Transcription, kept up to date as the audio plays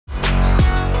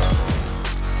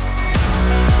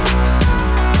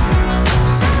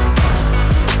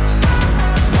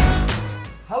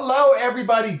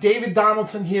everybody. David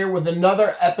Donaldson here with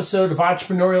another episode of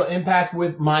Entrepreneurial Impact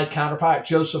with my counterpart,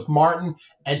 Joseph Martin,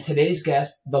 and today's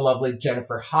guest, the lovely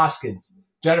Jennifer Hoskins.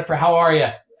 Jennifer, how are you?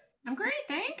 I'm great,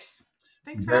 thanks.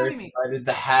 Thanks for Very having me. excited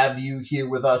to have you here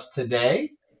with us today.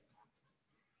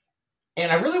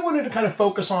 And I really wanted to kind of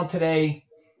focus on today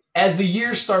as the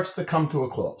year starts to come to a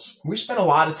close. We spent a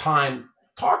lot of time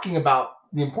talking about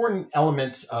the important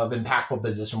elements of impactful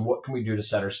business and what can we do to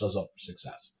set ourselves up for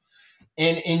success.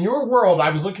 And in your world, I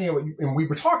was looking at what and we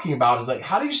were talking about is like,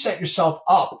 how do you set yourself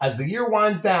up as the year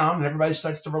winds down and everybody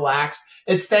starts to relax?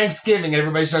 It's Thanksgiving and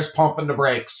everybody starts pumping the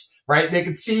brakes, right? They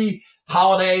can see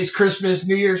holidays, Christmas,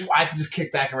 New Year's. Well, I can just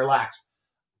kick back and relax.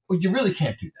 Well, you really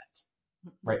can't do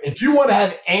that, right? If you want to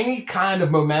have any kind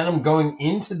of momentum going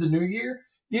into the new year,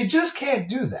 you just can't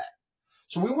do that.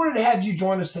 So we wanted to have you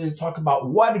join us today to talk about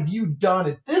what have you done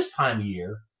at this time of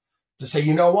year to say,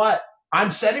 you know what,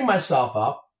 I'm setting myself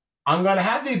up. I'm going to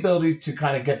have the ability to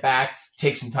kind of get back,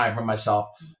 take some time for myself,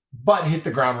 but hit the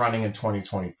ground running in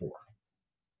 2024.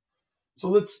 So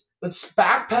let's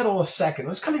backpedal a second.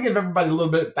 Let's kind of give everybody a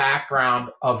little bit of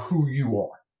background of who you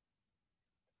are.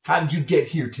 How did you get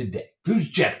here today? Who's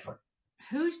Jennifer?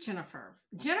 Who's Jennifer?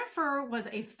 Jennifer was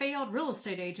a failed real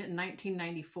estate agent in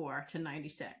 1994 to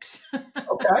 96.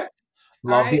 Okay.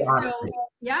 Love the honesty. So,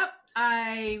 yep.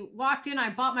 I walked in, I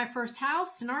bought my first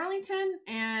house in Arlington,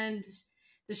 and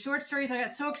the short story is I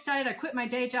got so excited, I quit my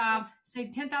day job,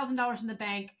 saved $10,000 in the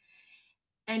bank,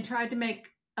 and tried to make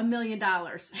 $1 million.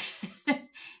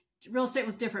 Real estate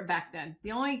was different back then.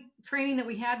 The only training that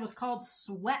we had was called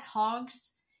Sweat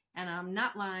Hogs. And I'm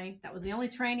not lying. That was the only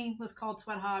training was called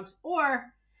Sweat Hogs. Or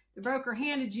the broker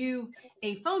handed you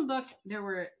a phone book.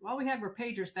 All we had were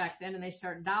pagers back then, and they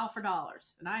started dial for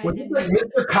dollars. And I didn't know.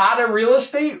 Mr. Cotter Real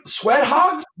Estate? Sweat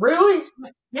Hogs? Really?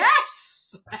 Yes.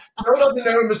 Joe doesn't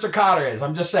know who Mr. Cotter is.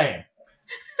 I'm just saying.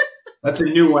 That's a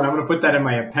new one. I'm going to put that in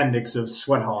my appendix of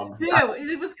Sweat Hogs. No,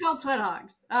 it was called Sweat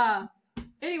Hogs.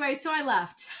 Anyway, so I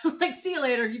left. Like, see you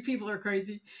later. You people are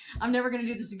crazy. I'm never going to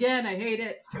do this again. I hate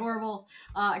it. It's horrible.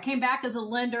 I came back as a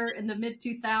lender in the mid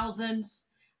 2000s.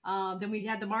 Then we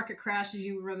had the market crash, as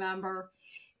you remember.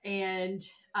 And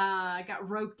I got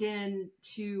roped in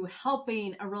to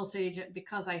helping a real estate agent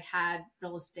because I had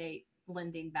real estate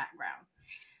lending background.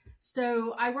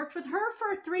 So I worked with her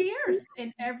for 3 years.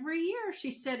 And every year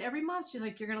she said, every month, she's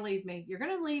like, you're going to leave me. You're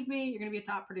going to leave me. You're going to be a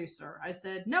top producer. I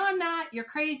said, no, I'm not. You're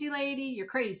crazy, lady. You're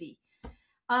crazy.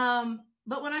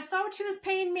 But when I saw what she was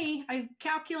paying me, I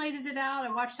calculated it out.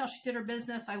 I watched how she did her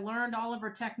business. I learned all of her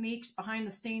techniques behind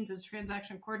the scenes as a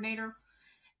transaction coordinator.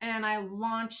 And I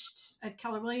launched at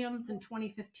Keller Williams in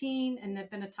 2015 and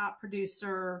have been a top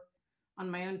producer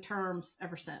on my own terms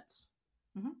ever since.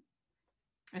 Mm-hmm.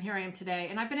 And here I am today.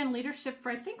 And I've been in leadership for,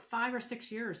 I think, 5 or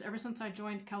 6 years. Ever since I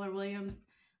joined Keller Williams,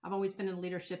 I've always been in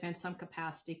leadership in some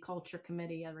capacity, culture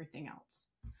committee, everything else.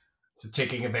 So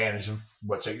taking advantage of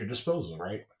what's at your disposal,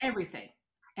 right? Everything.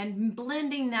 And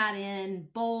blending that in,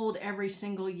 bold every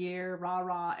single year,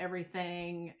 rah,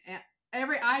 everything.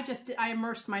 I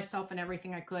immersed myself in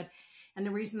everything I could. And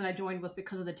the reason that I joined was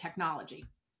because of the technology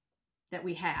that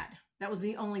we had. That was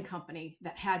the only company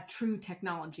that had true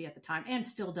technology at the time and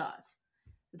still does.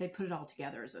 They put it all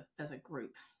together as a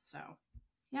group. So,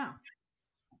 yeah.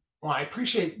 Well, I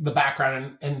appreciate the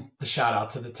background and the shout out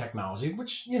to the technology,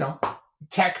 which,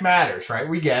 tech matters, right?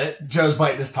 We get it. Joe's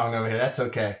biting his tongue over here. That's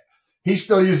okay. He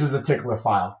still uses a tickler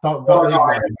file.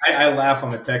 I laugh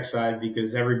on the tech side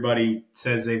because everybody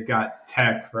says they've got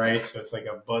tech, right? So it's like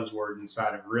a buzzword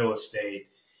inside of real estate.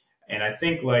 And I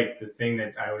think like the thing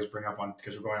that I always bring up on,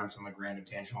 because we're going on some like random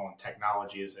tangent on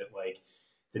technology, is that like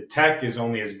the tech is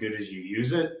only as good as you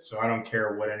use it. So I don't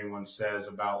care what anyone says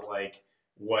about like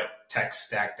what tech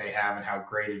stack they have and how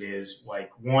great it is.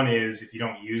 Like one is if you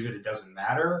don't use it, it doesn't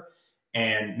matter.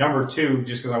 And number two,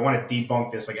 just because I want to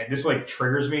debunk this, like this like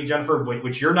triggers me, Jennifer,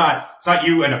 which you're not, it's not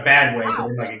you in a bad way, but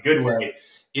in like a good way,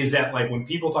 is that like when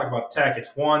people talk about tech,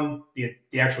 it's one, the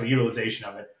actual utilization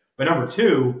of it. But number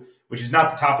two, which is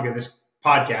not the topic of this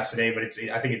podcast today, but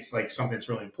I think it's like something that's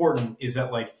really important, is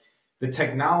that like the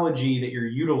technology that you're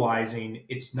utilizing,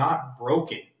 it's not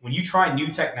broken. When you try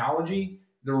new technology,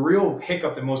 the real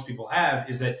hiccup that most people have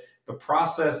is that the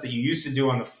process that you used to do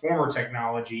on the former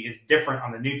technology is different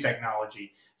on the new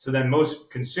technology. So then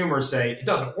most consumers say, it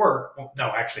doesn't work. Well,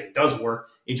 no, actually it does work.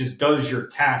 It just does your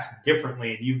task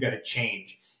differently and you've got to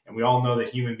change. And we all know that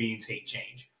human beings hate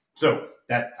change. So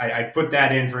that I put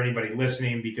that in for anybody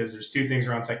listening because there's two things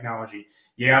around technology.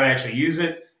 You got to actually use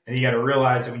it. And you got to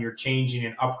realize that when you're changing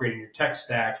and upgrading your tech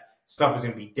stack, stuff is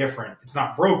going to be different. It's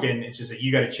not broken. It's just that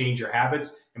you got to change your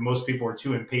habits. And most people are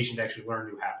too impatient to actually learn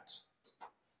new habits.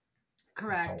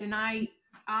 Correct. And I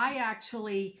I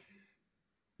actually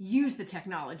use the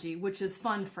technology, which is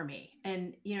fun for me.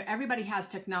 And, everybody has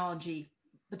technology,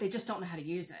 but they just don't know how to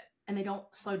use it and they don't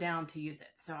slow down to use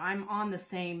it. So I'm on the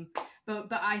same boat,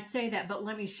 but I say that, but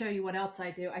let me show you what else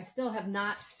I do. I still have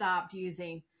not stopped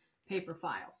using paper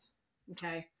files.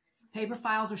 Okay. Paper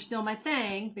files are still my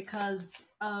thing because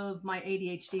of my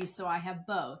ADHD. So I have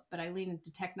both, but I lean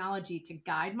into technology to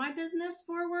guide my business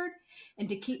forward and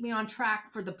to keep me on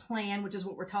track for the plan, which is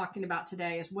what we're talking about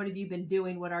today, is what have you been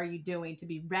doing? What are you doing to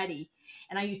be ready?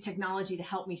 And I use technology to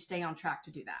help me stay on track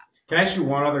to do that. Can I ask you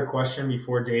one other question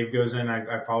before Dave goes in? I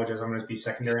apologize. I'm going to be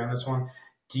secondary on this one.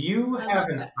 Do you have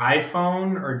an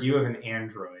iPhone or do you have an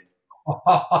Android?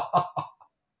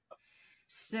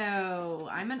 So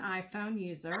I'm an iPhone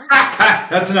user.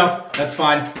 That's enough. That's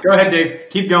fine. Go ahead, Dave.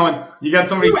 Keep going. You got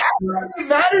somebody. It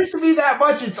matters to me that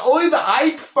much. It's only the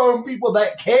iPhone people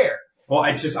that care. Well,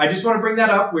 I just want to bring that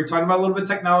up. We're talking about a little bit of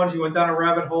technology, went down a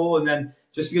rabbit hole, and then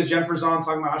just because Jennifer's on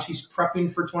talking about how she's prepping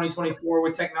for 2024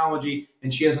 with technology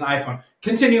and she has an iPhone.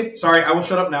 Continue. Sorry, I will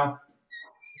shut up now.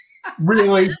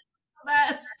 Really?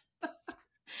 Best.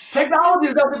 Technology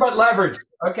is nothing but leverage.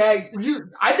 Okay.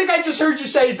 I think I just heard you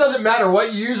say it doesn't matter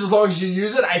what you use as long as you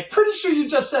use it. I'm pretty sure you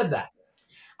just said that.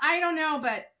 I don't know,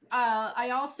 but I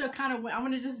also kind of,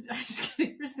 we're just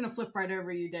going to flip right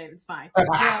over you, Dave. It's fine.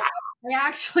 I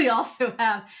actually also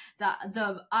have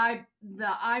the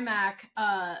iMac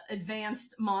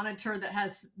advanced monitor that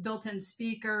has built-in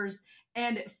speakers,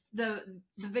 and the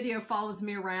video follows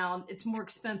me around. It's more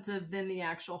expensive than the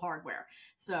actual hardware.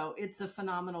 So it's a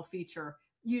phenomenal feature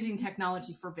using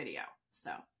technology for video.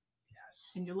 So,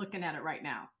 yes. And you're looking at it right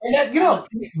now. And that,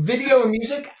 video and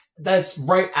music, that's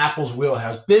right Apple's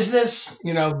wheelhouse. Business,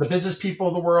 the business people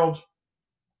of the world,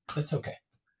 that's okay.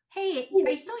 Hey,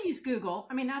 I still use Google.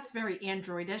 I mean, that's very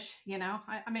Androidish,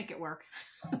 I make it work.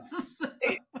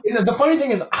 The funny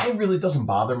thing is, it really doesn't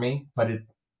bother me, but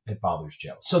it bothers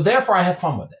Joe. So therefore I have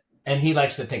fun with it. And he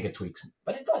likes to think it tweaks me,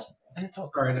 but it doesn't. And it's okay.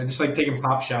 All right. I just like taking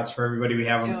pop shots for everybody we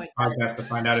have on the podcast to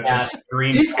find out if it's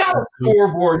green. He's got a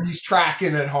scoreboard he's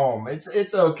tracking at home.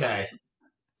 It's okay.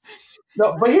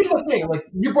 No, but here's the thing. Like,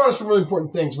 you brought us some really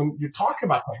important things when you're talking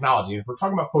about technology. If we're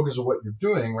talking about focus on what you're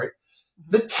doing, right?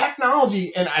 The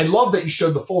technology, and I love that you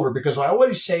showed the folder, because I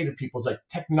always say to people, it's like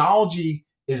technology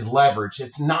is leverage.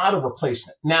 It's not a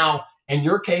replacement. Now, in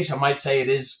your case, I might say it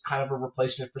is kind of a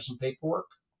replacement for some paperwork,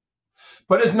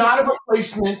 but it's not a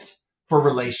replacement for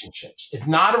relationships. It's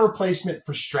not a replacement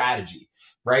for strategy,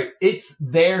 right? It's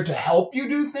there to help you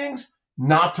do things,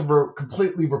 not to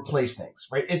completely replace things,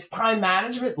 right? It's time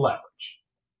management leverage.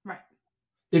 Right.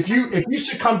 If you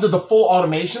succumb to the full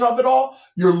automation of it all,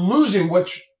 you're losing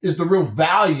what is the real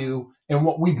value and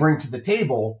what we bring to the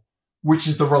table, which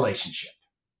is the relationship.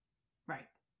 Right.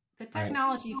 The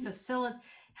technology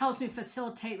helps me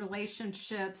facilitate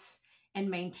relationships and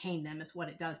maintain them, is what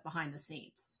it does behind the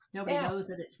scenes. Nobody knows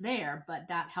that it's there, but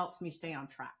that helps me stay on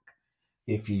track.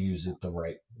 If you use it the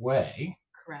right way.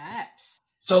 Correct.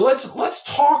 So let's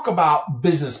talk about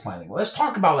business planning. Let's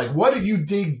talk about, what did you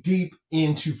dig deep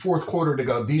into fourth quarter to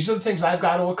go, these are the things I've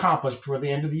got to accomplish before the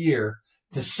end of the year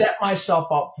to set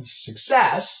myself up for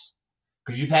success,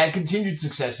 because you've had continued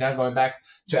success now going back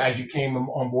to as you came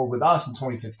on board with us in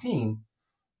 2015.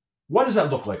 What does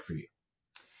that look like for you?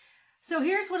 So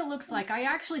here's what it looks like. I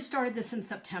actually started this in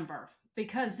September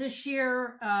because this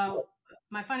year,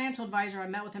 my financial advisor, I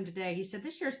met with him today. He said,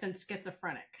 this year's been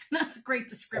schizophrenic. That's a great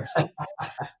description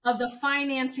of the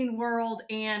financing world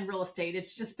and real estate.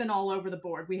 It's just been all over the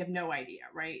board. We have no idea,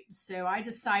 right? So I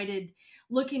decided,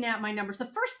 looking at my numbers, the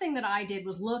first thing that I did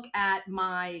was look at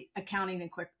my accounting and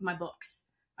my books.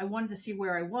 I wanted to see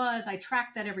where I was. I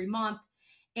tracked that every month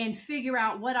and figure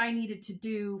out what I needed to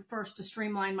do first to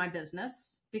streamline my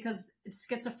business, because it's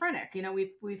schizophrenic.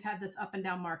 We've had this up and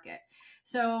down market.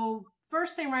 So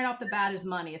first thing right off the bat is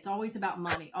money. It's always about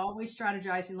money, always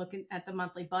strategizing, looking at the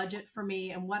monthly budget for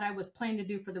me and what I was planning to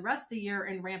do for the rest of the year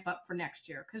and ramp up for next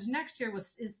year. Because next year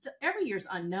every year's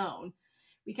unknown.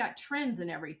 We got trends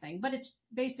and everything, but it's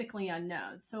basically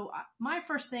unknown. So my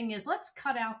first thing is, let's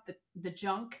cut out the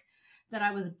junk that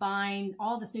I was buying,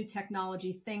 all this new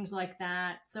technology, things like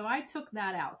that. So I took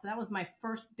that out. So that was my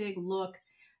first big look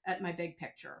at my big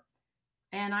picture.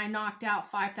 And I knocked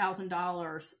out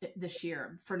 $5,000 this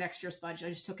year for next year's budget.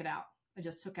 I just took it out. I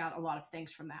just took out a lot of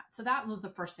things from that. So that was the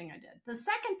first thing I did. The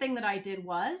second thing that I did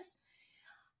was,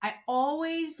 I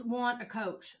always want a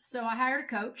coach. So I hired a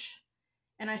coach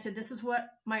and I said, this is what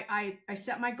I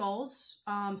set my goals.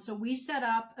 So we set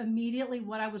up immediately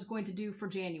what I was going to do for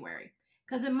January.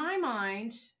 Because in my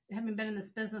mind, having been in this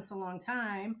business a long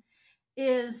time,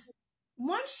 is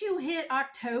once you hit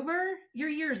October, your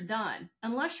year's done.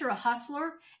 Unless you're a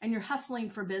hustler and you're hustling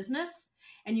for business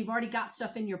and you've already got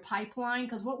stuff in your pipeline.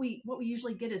 Because what we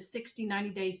usually get is 60, 90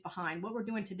 days behind. What we're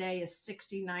doing today is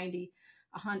 60, 90,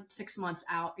 6 months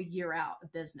out, a year out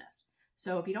of business.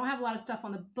 So if you don't have a lot of stuff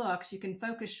on the books, you can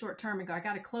focus short term and go, I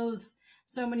got to close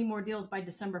so many more deals by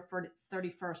December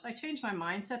 31st. I changed my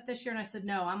mindset this year and I said,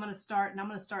 no, I'm going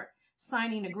to start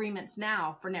signing agreements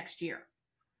now for next year.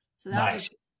 So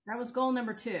that was goal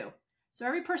number 2. So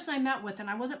every person I met with, and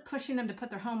I wasn't pushing them to put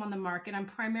their home on the market. I'm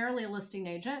primarily a listing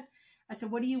agent. I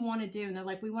said, what do you want to do? And they're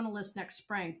like, we want to list next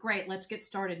spring. Great. Let's get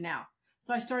started now.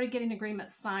 So I started getting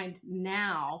agreements signed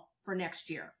now for next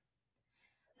year.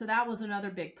 So that was another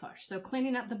big push. So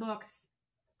cleaning up the books,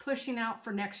 pushing out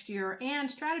for next year, and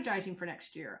strategizing for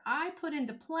next year. I put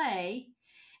into play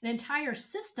an entire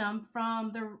system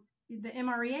from the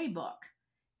MREA book.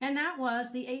 And that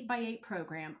was the 8x8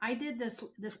 program. I did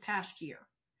this past year.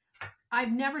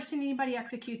 I've never seen anybody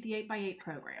execute the 8x8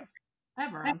 program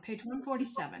ever on page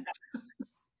 147.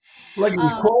 Look at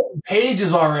these cold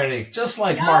pages already, just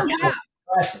like Mark. Yeah.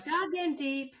 Dug in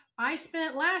deep. I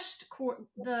spent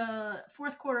the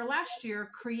fourth quarter last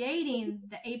year creating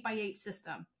the 8x8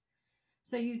 system.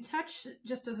 So you touch,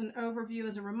 just as an overview,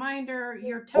 as a reminder,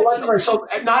 you're touching. So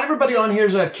not everybody on here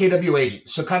is a KW agent.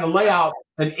 So kind of lay out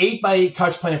an 8x8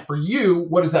 touch plan for you.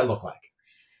 What does that look like?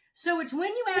 So it's when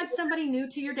you add somebody new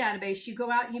to your database, you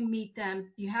go out, you meet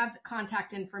them, you have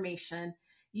contact information,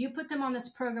 you put them on this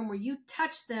program where you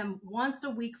touch them once a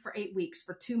week for 8 weeks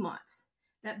for 2 months.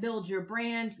 That builds your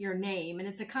brand, your name. And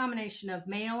it's a combination of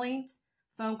mailings,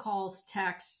 phone calls,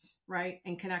 texts, right?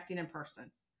 And connecting in person.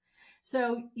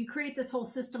 So you create this whole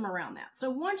system around that.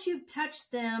 So once you've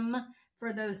touched them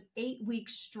for those 8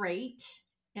 weeks straight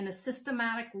in a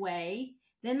systematic way,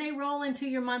 then they roll into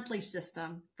your monthly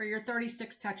system for your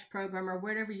 36 touch program or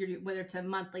whatever you do, whether it's a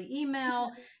monthly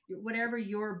email, whatever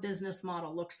your business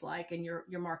model looks like and your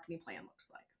marketing plan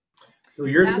looks like. So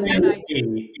you're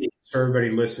for everybody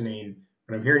listening,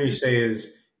 what I'm hearing you say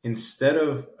is instead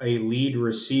of a lead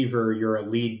receiver, you're a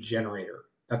lead generator.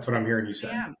 That's what I'm hearing you say.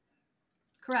 Yeah.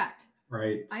 Correct.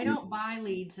 Right. I don't buy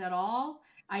leads at all.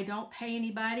 I don't pay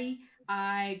anybody.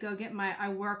 I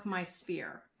work my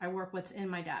sphere. I work what's in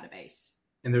my database.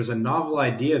 And there's a novel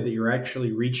idea that you're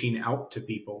actually reaching out to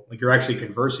people. Like you're actually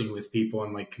conversing with people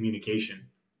and like communication.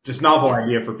 Just novel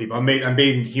idea for people. I'm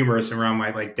being humorous around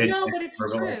my like dead. No, but it's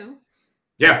true.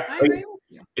 Yeah. I agree with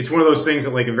you. It's one of those things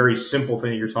that like a very simple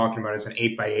thing that you're talking about is an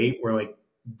 8x8 where like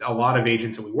a lot of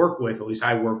agents that we work with, at least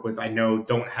I work with, I know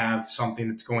don't have something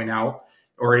that's going out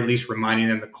or at least reminding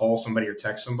them to call somebody or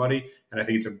text somebody. And I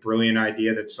think it's a brilliant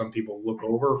idea that some people look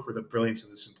over for the brilliance of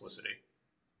the simplicity.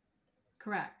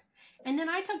 Correct. And then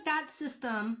I took that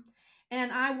system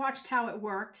and I watched how it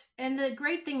worked. And the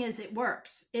great thing is it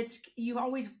works.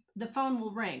 The phone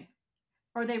will ring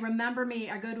or they remember me.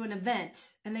 I go to an event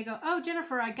and they go, oh,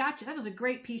 Jennifer, I got you. That was a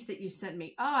great piece that you sent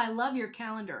me. Oh, I love your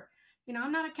calendar. You know,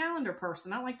 I'm not a calendar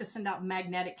person. I don't like to send out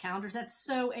magnetic calendars. That's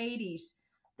so 80s.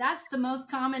 That's the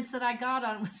most comments that I got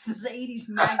on was this 80s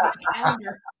magnet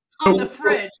calendar on the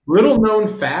fridge. Little known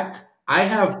fact, I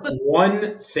have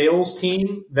one sales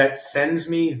team that sends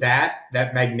me that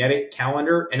magnetic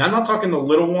calendar. And I'm not talking the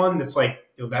little one that's like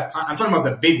that time. I'm talking about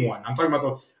the big one. I'm talking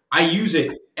about I use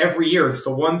it every year. It's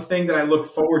the one thing that I look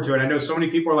forward to. And I know so many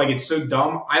people are like, it's so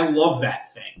dumb. I love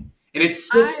that thing. And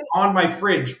it's on my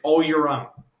fridge all year round.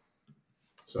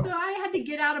 So I had to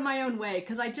get out of my own way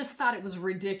because I just thought it was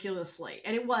ridiculously,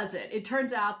 and it wasn't. It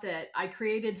turns out that I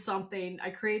created something. I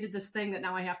created this thing that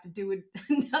now I have to do with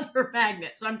another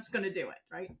magnet. So I'm just going to do it,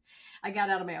 right? I got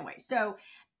out of my own way. So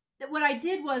what I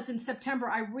did was in September,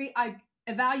 I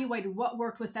evaluated what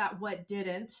worked with that, what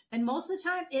didn't. And most of the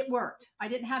time it worked. I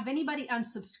didn't have anybody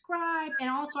unsubscribe. And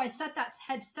also I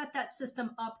had set that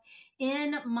system up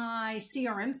in my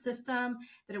CRM system,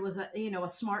 that it was a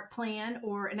smart plan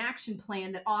or an action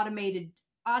plan that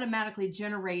automatically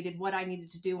generated what I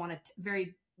needed to do on a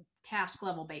very task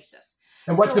level basis.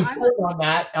 And what's important on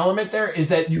that element there is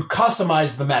that you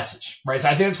customize the message, right? So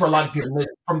I think that's where a lot of people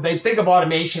they think of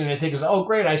automation and they think, oh,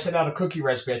 great, I sent out a cookie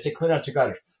recipe. I say, clean out your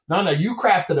gutters. No, you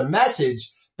crafted a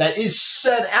message that is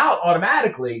sent out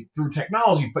automatically through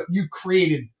technology, but you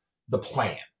created the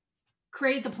plan.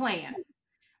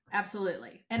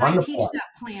 Absolutely. And I teach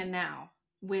that plan now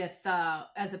with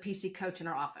as a PC coach in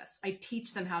our office. I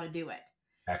teach them how to do it.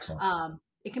 Excellent.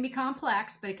 It can be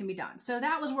complex, but it can be done. So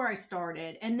that was where I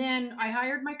started. And then I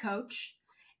hired my coach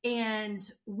and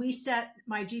we set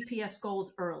my GPS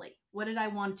goals early. What did I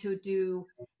want to do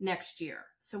next year?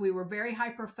 So we were very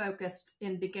hyper focused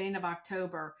in beginning of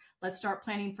October. Let's start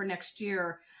planning for next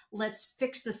year. Let's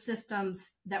fix the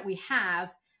systems that we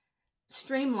have,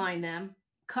 streamline them,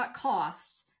 cut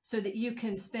costs so that you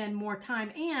can spend more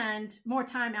time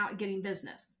out getting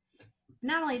business.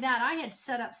 Not only that, I had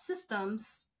set up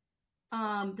systems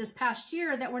this past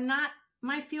year that were not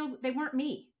my field. They weren't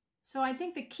me. So I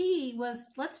think the key was,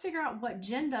 let's figure out what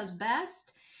Jen does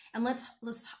best, and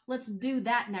let's do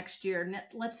that next year.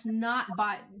 Let's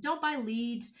don't buy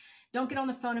leads. Don't get on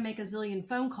the phone and make a zillion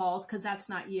phone calls, because that's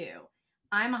not you.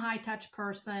 I'm a high touch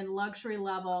person, luxury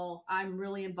level. I'm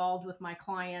really involved with my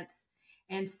clients.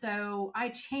 And so I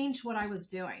changed what I was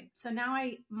doing. So now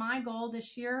my goal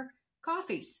this year,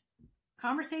 coffees.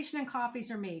 Conversation and coffees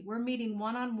are me. We're meeting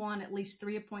one-on-one, at least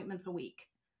 3 appointments a week,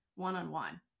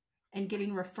 one-on-one, and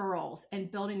getting referrals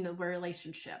and building the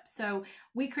relationship. So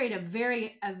we create a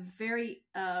very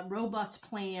robust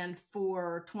plan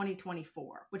for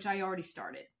 2024, which I already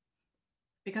started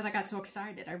because I got so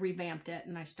excited. I revamped it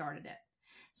and I started it.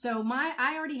 So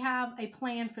I already have a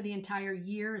plan for the entire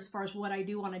year as far as what I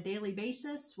do on a daily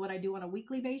basis, what I do on a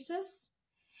weekly basis,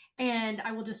 and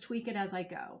I will just tweak it as I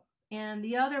go. And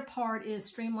the other part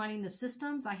is streamlining the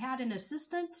systems. I had an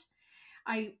assistant.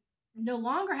 I no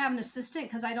longer have an assistant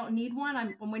because I don't need one.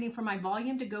 I'm waiting for my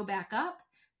volume to go back up.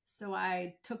 So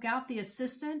I took out the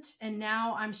assistant, and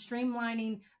now I'm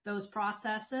streamlining those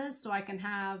processes so I can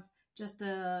have just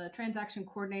a transaction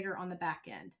coordinator on the back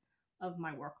end of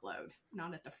my workload,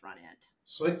 not at the front end.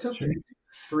 So I took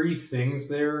 3 things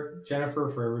there, Jennifer,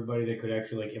 for everybody that could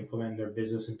actually like implement their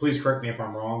business. And please correct me if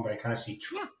I'm wrong, but I kind of see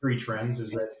 3 trends.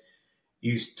 Is that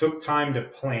you took time to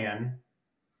plan,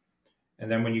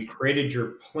 and then when you created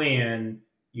your plan,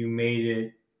 you made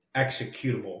it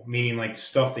executable, meaning like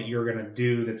stuff that you're going to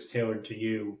do that's tailored to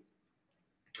you.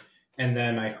 And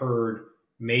then I heard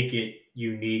make it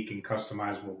unique and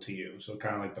customizable to you. So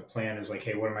kind of like the plan is like,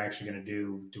 hey, what am I actually going to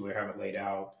do? Do I have it laid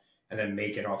out? And then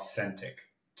make it authentic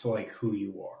to like who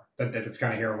you are. That's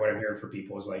kind of what I'm hearing for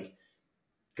people is like,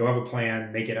 go have a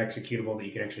plan, make it executable that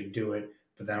you can actually do it,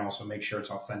 but then also make sure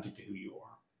it's authentic to who you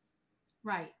are.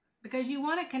 Right. Because you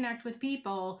want to connect with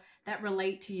people that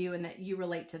relate to you and that you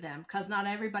relate to them, because not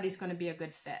everybody's going to be a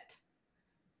good fit.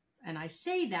 And I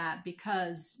say that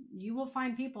because you will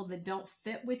find people that don't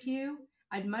fit with you.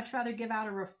 I'd much rather give out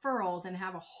a referral than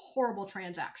have a horrible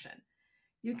transaction.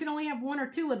 You can only have 1 or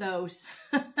 2 of those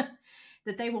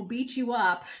that they will beat you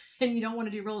up and you don't want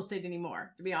to do real estate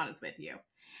anymore, to be honest with you.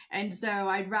 And so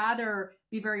I'd rather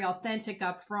be very authentic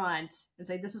up front and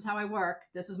say, this is how I work.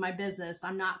 This is my business.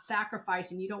 I'm not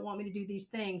sacrificing. You don't want me to do these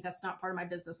things. That's not part of my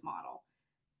business model.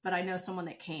 But I know someone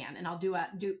that can, and I'll do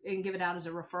and give it out as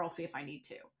a referral fee if I need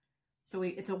to. So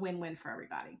it's a win-win for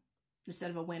everybody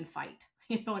instead of a win fight.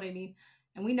 You know what I mean?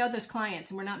 And we know those clients,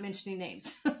 and we're not mentioning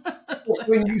names.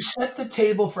 When you set the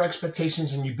table for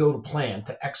expectations and you build a plan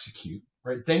to execute,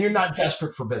 right, then you're not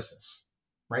desperate for business,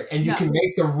 right? And you can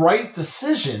make the right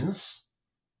decisions,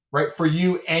 right, for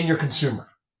you and your consumer.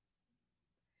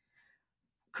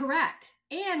 Correct.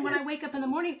 And when I wake up in the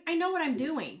morning, I know what I'm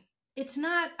doing. It's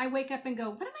not I wake up and go,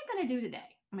 what am I going to do today?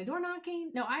 Am I door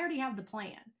knocking? No, I already have the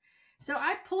plan. So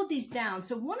I pulled these down.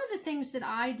 So one of the things that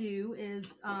I do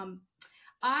is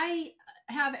I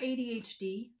have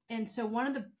ADHD. And so one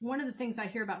of the things I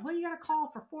hear about, well, you got to call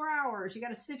for 4 hours. You got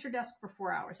to sit at your desk for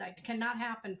 4 hours. That cannot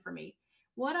happen for me.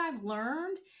 What I've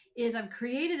learned is I've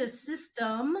created a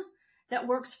system that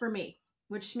works for me,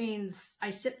 which means I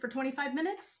sit for 25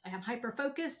 minutes. I have hyper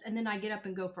focused, and then I get up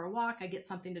and go for a walk. I get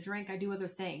something to drink. I do other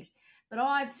things. But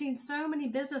I've seen so many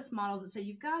business models that say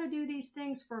you've got to do these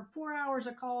things for 4 hours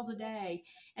of calls a day.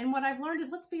 And what I've learned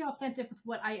is let's be authentic with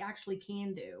what I actually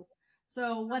can do.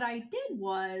 So what I did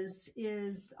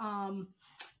is I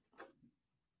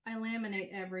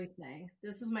laminate everything.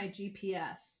 This is my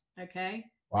GPS. Okay.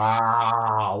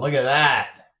 Wow. Look at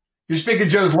that. You're speaking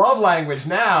Joe's love language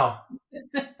now.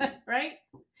 Right.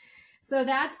 So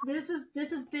this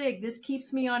is big. This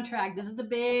keeps me on track. This is the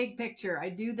big picture. I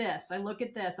do this. I look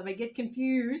at this. If I get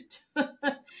confused,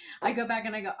 I go back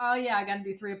and I go, oh yeah, I got to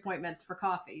do 3 appointments for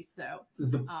coffee. So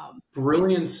the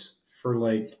brilliance for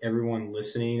like everyone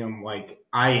listening,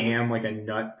 I am like a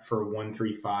nut for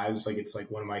 135s. Like it's like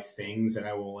one of my things that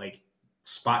I will like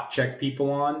spot check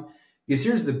people on. Because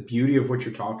here's the beauty of what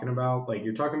you're talking about. Like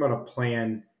you're talking about a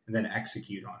plan and then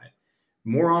execute on it.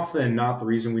 More often than not, the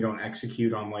reason we don't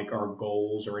execute on like our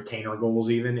goals or attain our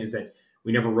goals even is that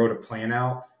we never wrote a plan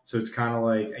out. So it's kind of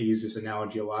like, I use this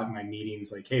analogy a lot in my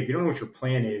meetings. Like, hey, if you don't know what your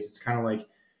plan is, it's kind of like,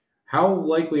 how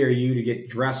likely are you to get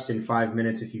dressed in 5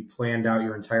 minutes if you planned out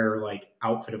your entire like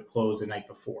outfit of clothes the night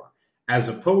before? as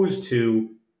opposed to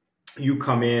you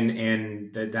come in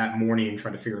and that morning and try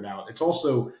to figure it out. It's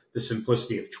also the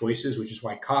simplicity of choices, which is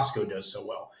why Costco does so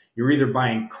well. You're either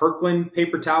buying Kirkland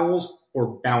paper towels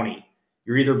or Bounty.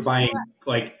 You're either buying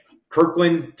like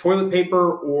Kirkland toilet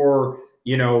paper or,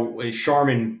 a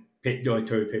Charmin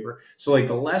toilet paper. So like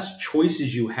the less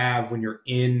choices you have when you're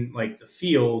in like the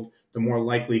field, the more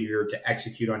likely you're to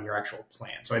execute on your actual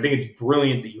plan. So I think it's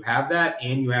brilliant that you have that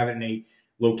and you have it in a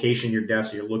location, your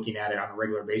desk, so you're looking at it on a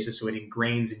regular basis. So it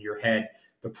ingrains in your head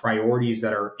the priorities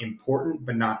that are important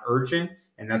but not urgent.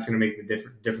 And that's going to make the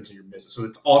difference in your business. So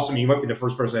it's awesome. You might be the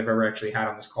first person I've ever actually had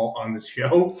on this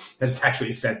show that's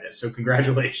actually said this. So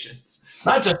congratulations.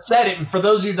 Not just said it, and for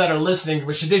those of you that are listening,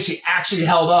 what she did, she actually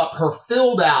held up her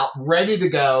filled out, ready to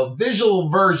go visual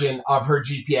version of her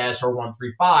GPS or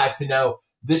 135 to know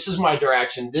this is my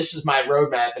direction, this is my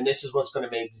roadmap, and this is what's going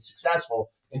to make me successful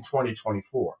in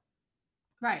 2024.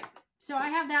 Right. So I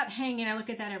have that hanging. I look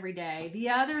at that every day. The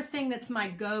other thing that's my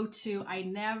go-to, I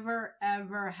never,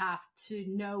 ever have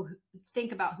to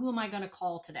think about who am I going to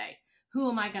call today? Who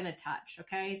am I going to touch?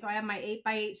 Okay. So I have my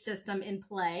 8x8 system in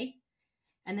play.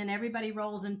 And then everybody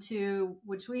rolls into,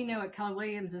 which we know at Keller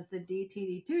Williams is the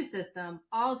DTD2 system,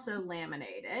 also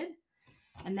laminated.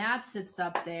 And that sits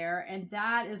up there. And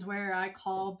that is where I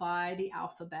call by the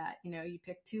alphabet. You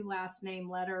pick 2 last name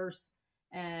letters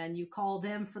and you call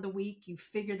them for the week. You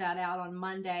figure that out on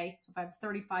Monday. So if I have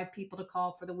 35 people to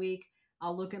call for the week,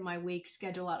 I'll look at my week,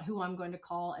 schedule out who I'm going to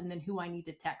call, and then who I need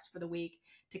to text for the week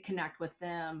to connect with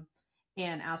them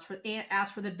and ask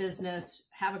for the business,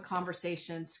 have a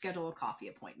conversation, schedule a coffee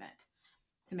appointment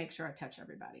to make sure I touch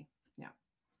everybody. Yeah.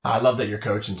 I love that you're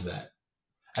coaching to that.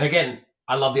 And again,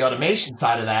 I love the automation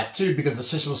side of that too, because the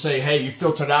system will say, hey, you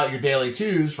filtered out your daily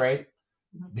twos, right?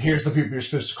 Here's the people you're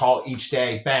supposed to call each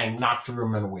day. Bang, knock through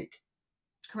them in a week.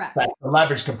 Correct. That's the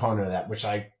leverage component of that, which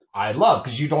I love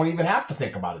because you don't even have to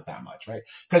think about it that much, right?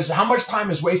 Because how much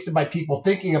time is wasted by people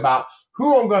thinking about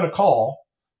who I'm going to call?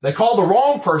 They call the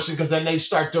wrong person because then they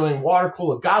start doing water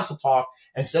cooler gossip talk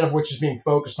instead of which is being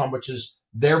focused on, which is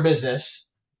their business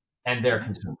and their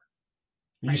consumer.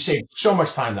 You save so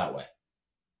much time that way.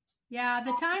 Yeah,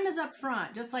 the time is up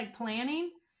front, just like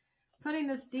planning, putting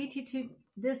this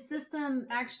this system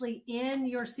actually in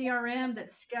your CRM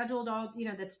that's scheduled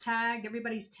that's tagged.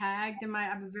 Everybody's tagged.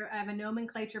 I have a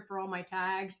nomenclature for all my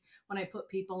tags. When I put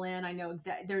people in, I know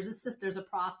exactly there's a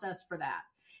process for that.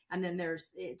 And then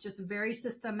it's just very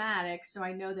systematic. So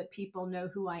I know that people know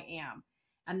who I am.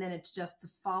 And then it's just the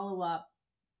follow-up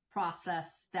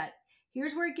process that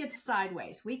here's where it gets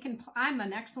sideways. I'm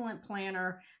an excellent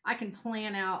planner. I can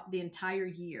plan out the entire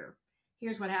year.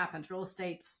 Here's what happens. Real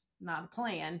estate's not a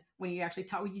plan when you actually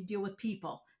when you deal with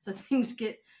people. So things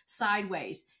get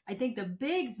sideways. I think the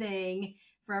big thing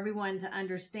for everyone to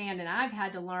understand, and I've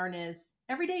had to learn, is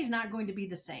every day is not going to be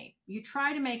the same. You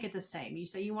try to make it the same. You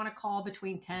say you want to call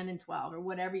between 10 and 12 or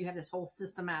whatever. You have this whole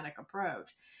systematic approach.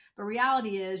 But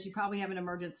reality is you probably have an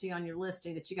emergency on your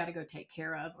listing that you got to go take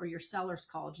care of, or your sellers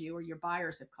called you, or your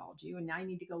buyers have called you, and now you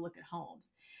need to go look at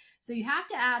homes. So you have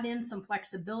to add in some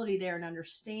flexibility there and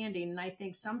understanding. And I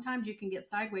think sometimes you can get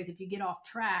sideways if you get off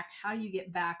track. How do you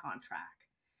get back on track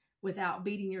without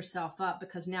beating yourself up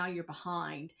because now you're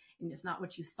behind and it's not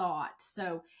what you thought?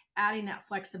 So adding that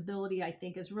flexibility, I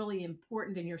think, is really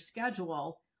important in your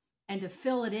schedule, and to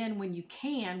fill it in when you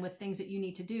can with things that you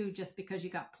need to do just because you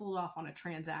got pulled off on a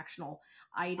transactional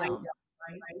item.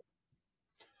 Right?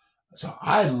 So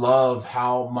I love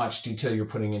how much detail you're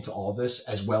putting into all this,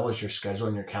 as well as your schedule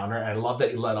and your calendar. And I love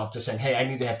that you led off to saying, hey, I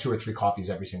need to have 2 or 3 coffees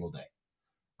every single day,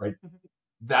 right?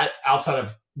 Mm-hmm. That outside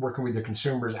of working with the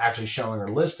consumers, actually showing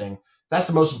or listing, that's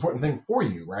the most important thing for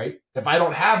you, right? If I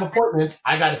don't have appointments,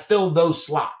 I got to fill those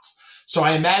slots. So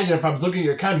I imagine if I was looking at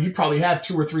your calendar, you probably have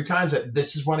 2 or 3 times that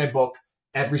this is when I book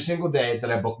every single day that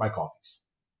I book my coffees.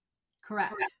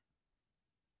 Correct.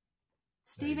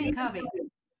 Stephen Covey.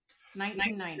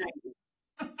 1990.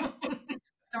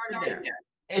 Started there.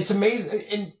 It's amazing.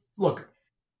 And look,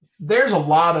 there's a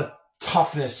lot of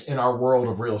toughness in our world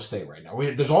of real estate right now.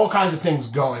 There's all kinds of things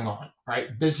going on,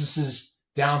 right? Businesses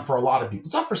down for a lot of people.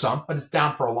 It's up for some, but it's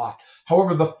down for a lot.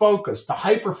 However, the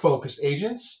hyper-focused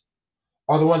agents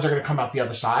are the ones that are going to come out the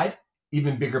other side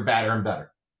even bigger, badder, and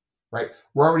better, right?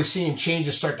 We're already seeing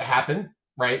changes start to happen,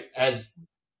 right? As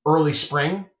early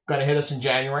spring going to hit us in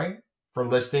January for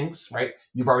listings, right?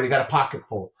 You've already got a pocket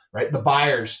full, right? The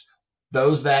buyers,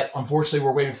 those that unfortunately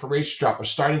were waiting for rates to drop, are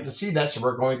starting to see that. So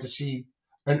we're going to see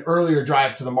an earlier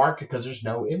drive to the market because there's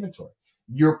no inventory.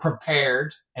 You're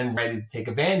prepared and ready to take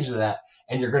advantage of that.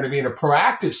 And you're going to be in a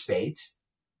proactive state.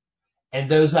 And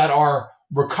those that are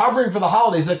recovering for the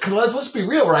holidays. Let's be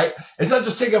real, right? It's not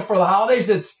just taking up for the holidays.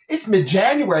 It's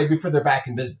mid-January before they're back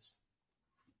in business,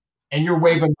 and you're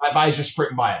waving bye-bye as you're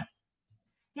sprinting by them.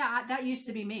 Yeah, that used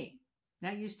to be me.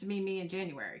 That used to be me in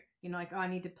January. Like, oh, I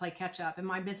need to play catch up. And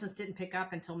my business didn't pick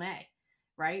up until May,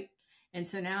 right? And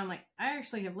so now I'm like, I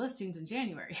actually have listings in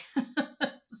January.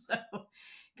 So,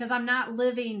 because I'm not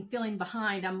living feeling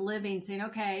behind, I'm living saying,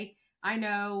 okay, I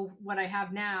know what I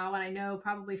have now. And I know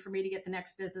probably for me to get the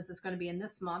next business is going to be in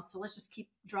this month. So let's just keep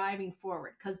driving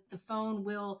forward, because the phone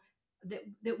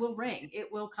that will ring.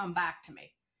 It will come back to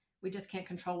me. We just can't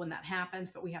control when that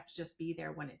happens, but we have to just be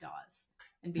there when it does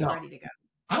and be ready to go.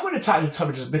 I want to tie the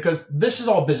topic because this is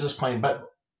all business plan, but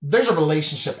there's a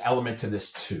relationship element to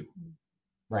this too,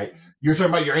 right? You're talking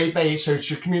about your 8x8, so it's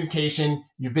your communication.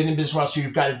 You've been in business well, so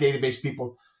you've got a database of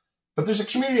people. But there's a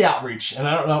community outreach, and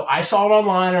I don't know. I saw it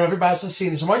online, and everybody's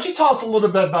seen it. So why don't you tell us a little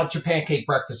bit about your pancake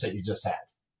breakfast that you just had?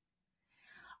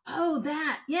 Oh,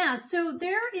 yeah. So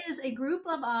there is a group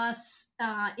of us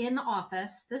in the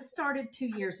office. This started 2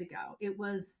 years ago. It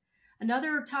was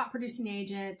another top producing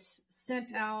agent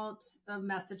sent out a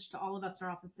message to all of us in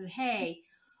our office and said, hey,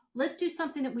 let's do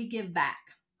something that we give back.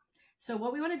 So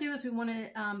what we want to do is we want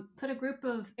to put a group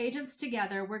of agents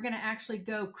together. We're going to actually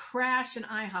go crash an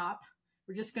IHOP.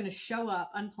 We're just going to show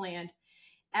up unplanned.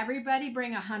 Everybody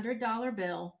bring $100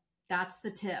 bill. That's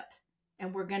the tip.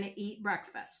 And we're going to eat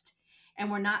breakfast. And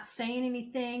we're not saying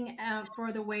anything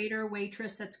for the waiter,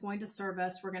 waitress that's going to serve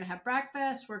us. We're going to have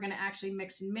breakfast. We're going to actually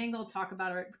mix and mingle, talk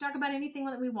about anything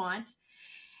that we want.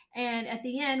 And at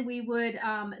the end, we would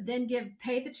then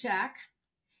pay the check.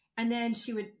 And then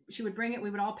she would bring it.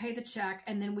 We would all pay the check.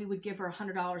 And then we would give her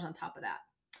 $100 on top of that.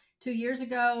 2 years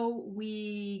ago,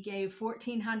 we gave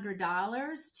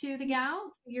 $1,400 to the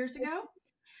gal 2 years ago.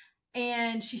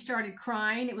 And she started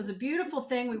crying. It was a beautiful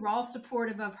thing. We were all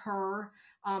supportive of her.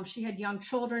 She had young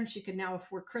children. She could now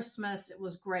afford Christmas. It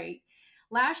was great.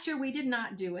 Last year, we did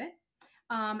not do it.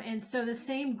 And so the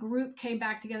same group came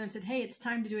back together and said, hey, it's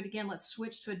time to do it again. Let's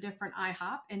switch to a different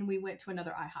IHOP. And we went to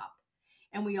another IHOP.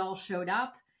 And we all showed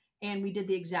up and we did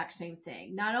the exact same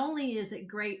thing. Not only is it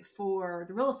great for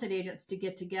the real estate agents to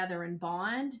get together and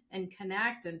bond and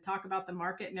connect and talk about the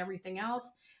market and everything else,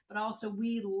 but also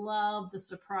we love the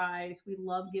surprise. We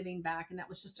love giving back. And that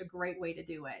was just a great way to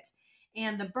do it.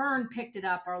 And the Burn picked it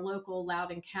up, our local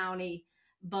Loudoun County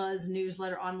Buzz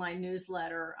newsletter, online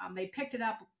newsletter. They picked it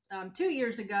up 2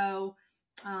 years ago,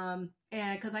 and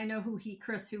because I know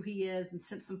Chris, who he is, and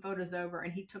sent some photos over,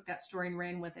 and he took that story and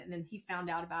ran with it. And then he found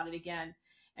out about it again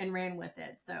and ran with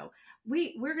it. So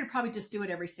we're going to probably just do it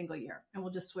every single year, and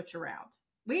we'll just switch around.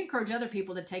 We encourage other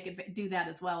people to do that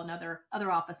as well in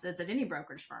other offices at any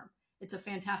brokerage firm. It's a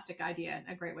fantastic idea and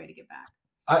a great way to give back.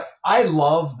 I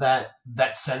love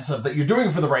that sense of that you're doing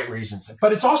it for the right reasons,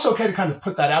 but it's also okay to kind of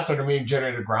put that out there to maybe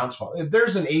generate a groundswell.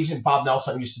 There's an agent, Bob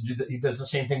Nelson, used to do that. He does the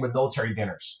same thing with military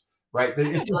dinners, right?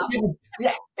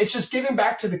 It's just giving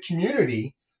back to the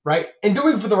community, right? And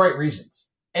doing it for the right reasons.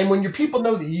 And when your people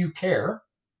know that you care,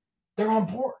 they're on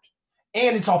board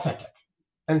and it's authentic.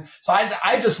 And so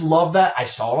I just love that. I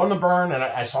saw it on the Burn and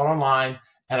I saw it online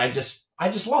and I just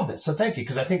loved it. So thank you.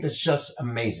 Because I think that's just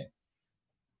amazing.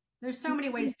 There's so many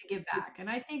ways to give back. And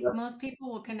I think most people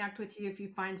will connect with you if you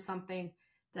find something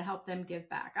to help them give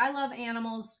back. I love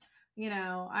animals.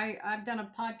 I've done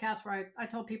a podcast where I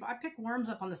told people I pick worms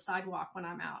up on the sidewalk when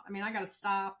I'm out. I mean, I got to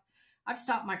stop. I've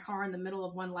stopped my car in the middle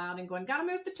of one loud and going, got to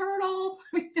move the turtle.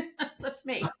 That's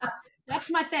me. That's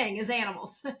my thing is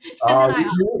animals.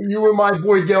 You and my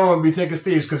boy Dylan would be thick as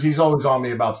thieves because he's always on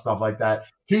me about stuff like that.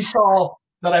 He saw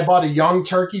that I bought a young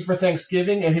turkey for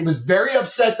Thanksgiving, and he was very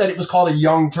upset that it was called a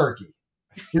young turkey.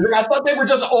 He's like, I thought they were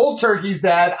just old turkeys,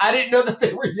 Dad. I didn't know that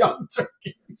they were young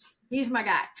turkeys. He's my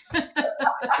guy.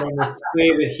 Trying to say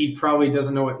that he probably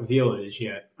doesn't know what veal is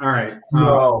yet. All right.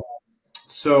 No.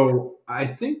 So I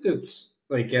think that's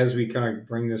like, as we kind of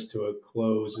bring this to a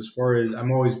close, as far as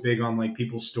I'm always big on like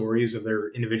people's stories of their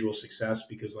individual success,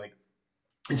 because like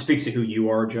it speaks to who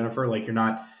you are, Jennifer. Like you're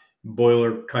not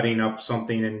boiler cutting up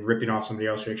something and ripping off somebody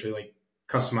else. You're actually like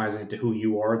customizing it to who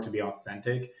you are to be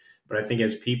authentic. But I think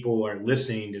as people are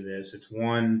listening to this, it's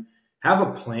one, have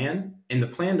a plan. And the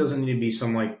plan doesn't need to be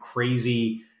some like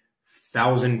crazy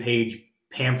 1,000-page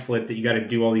pamphlet that you got to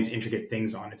do all these intricate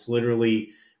things on. It's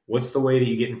literally what's the way that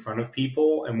you get in front of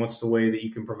people and what's the way that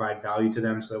you can provide value to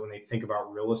them so that when they think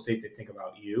about real estate, they think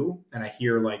about you. And I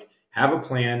hear like, have a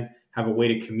plan, have a way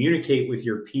to communicate with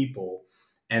your people.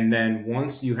 And then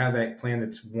once you have that plan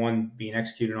that's one being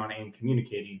executed on and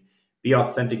communicating, be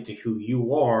authentic to who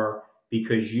you are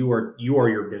because you are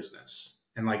your business.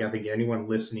 And like, I think anyone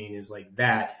listening is like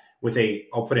that. with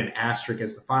I'll put an asterisk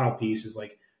as the final piece, is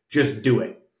like, just do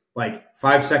it. Like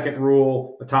 5-second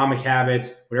rule, atomic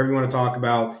habits, whatever you want to talk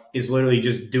about, is literally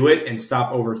just do it and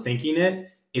stop overthinking it.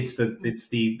 It's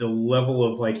the level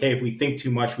of like, hey, if we think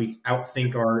too much, we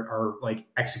outthink our like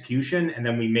execution, and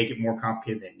then we make it more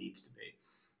complicated than it needs to be.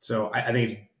 So I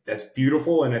think that's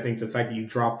beautiful. And I think the fact that you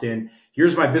dropped in,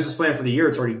 here's my business plan for the year,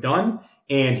 it's already done,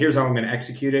 and here's how I'm going to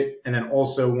execute it. And then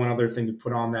also one other thing to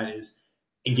put on that is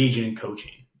engaging in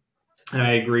coaching. And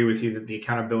I agree with you that the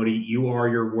accountability, you are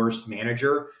your worst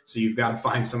manager. So you've got to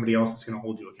find somebody else that's going to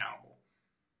hold you accountable.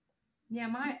 Yeah,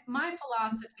 my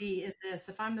philosophy is this: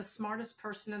 if I'm the smartest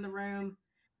person in the room,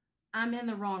 I'm in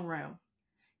the wrong room.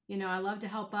 You know, I love to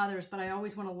help others, but I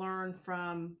always want to learn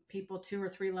from people 2 or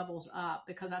 3 levels up,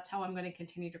 because that's how I'm going to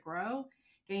continue to grow,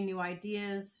 gain new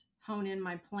ideas, hone in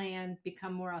my plan,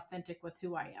 become more authentic with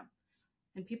who I am.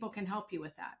 And people can help you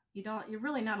with that. You're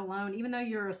really not alone. Even though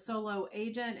you're a solo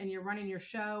agent and you're running your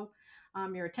show,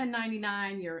 you're a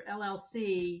 1099, you're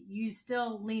LLC, you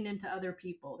still lean into other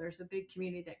people. There's a big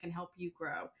community that can help you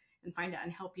grow and find out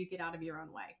and help you get out of your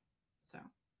own way. So.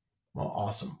 Well,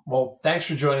 awesome. Well, thanks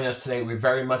for joining us today. We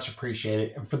very much appreciate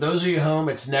it. And for those of you home,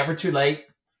 it's never too late.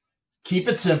 Keep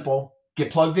it simple.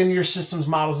 Get plugged into your systems,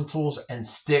 models, and tools, and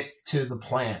stick to the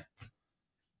plan.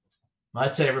 Well,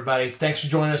 that's it, everybody. Thanks for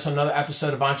joining us on another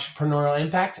episode of Entrepreneurial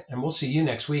Impact, and we'll see you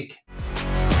next week.